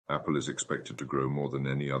Apple is expected to grow more than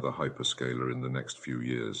any other hyperscaler in the next few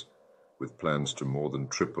years, with plans to more than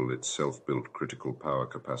triple its self-built critical power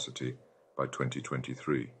capacity by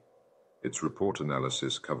 2023. Its report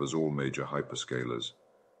analysis covers all major hyperscalers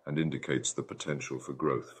and indicates the potential for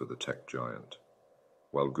growth for the tech giant.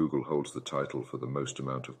 While Google holds the title for the most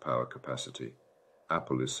amount of power capacity,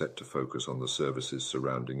 Apple is set to focus on the services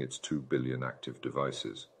surrounding its 2 billion active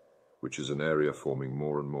devices, which is an area forming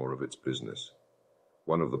more and more of its business.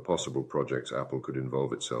 One of the possible projects Apple could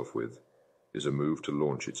involve itself with is a move to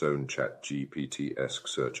launch its own ChatGPT-esque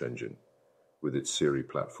search engine, with its Siri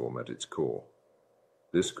platform at its core.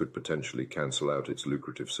 This could potentially cancel out its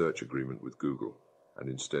lucrative search agreement with Google and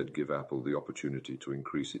instead give Apple the opportunity to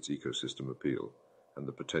increase its ecosystem appeal and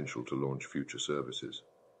the potential to launch future services.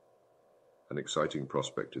 An exciting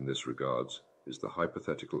prospect in this regards is the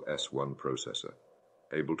hypothetical S1 processor,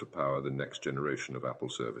 able to power the next generation of Apple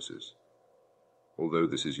services. Although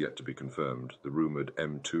this is yet to be confirmed, the rumored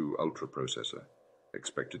M2 Ultra processor,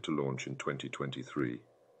 expected to launch in 2023,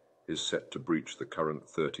 is set to breach the current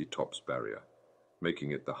 30 TOPS barrier,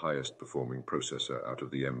 making it the highest performing processor out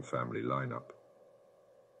of the M family lineup.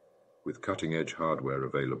 With cutting-edge hardware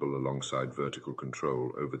available alongside vertical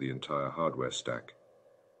control over the entire hardware stack,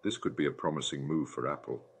 this could be a promising move for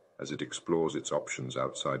Apple as it explores its options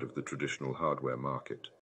outside of the traditional hardware market.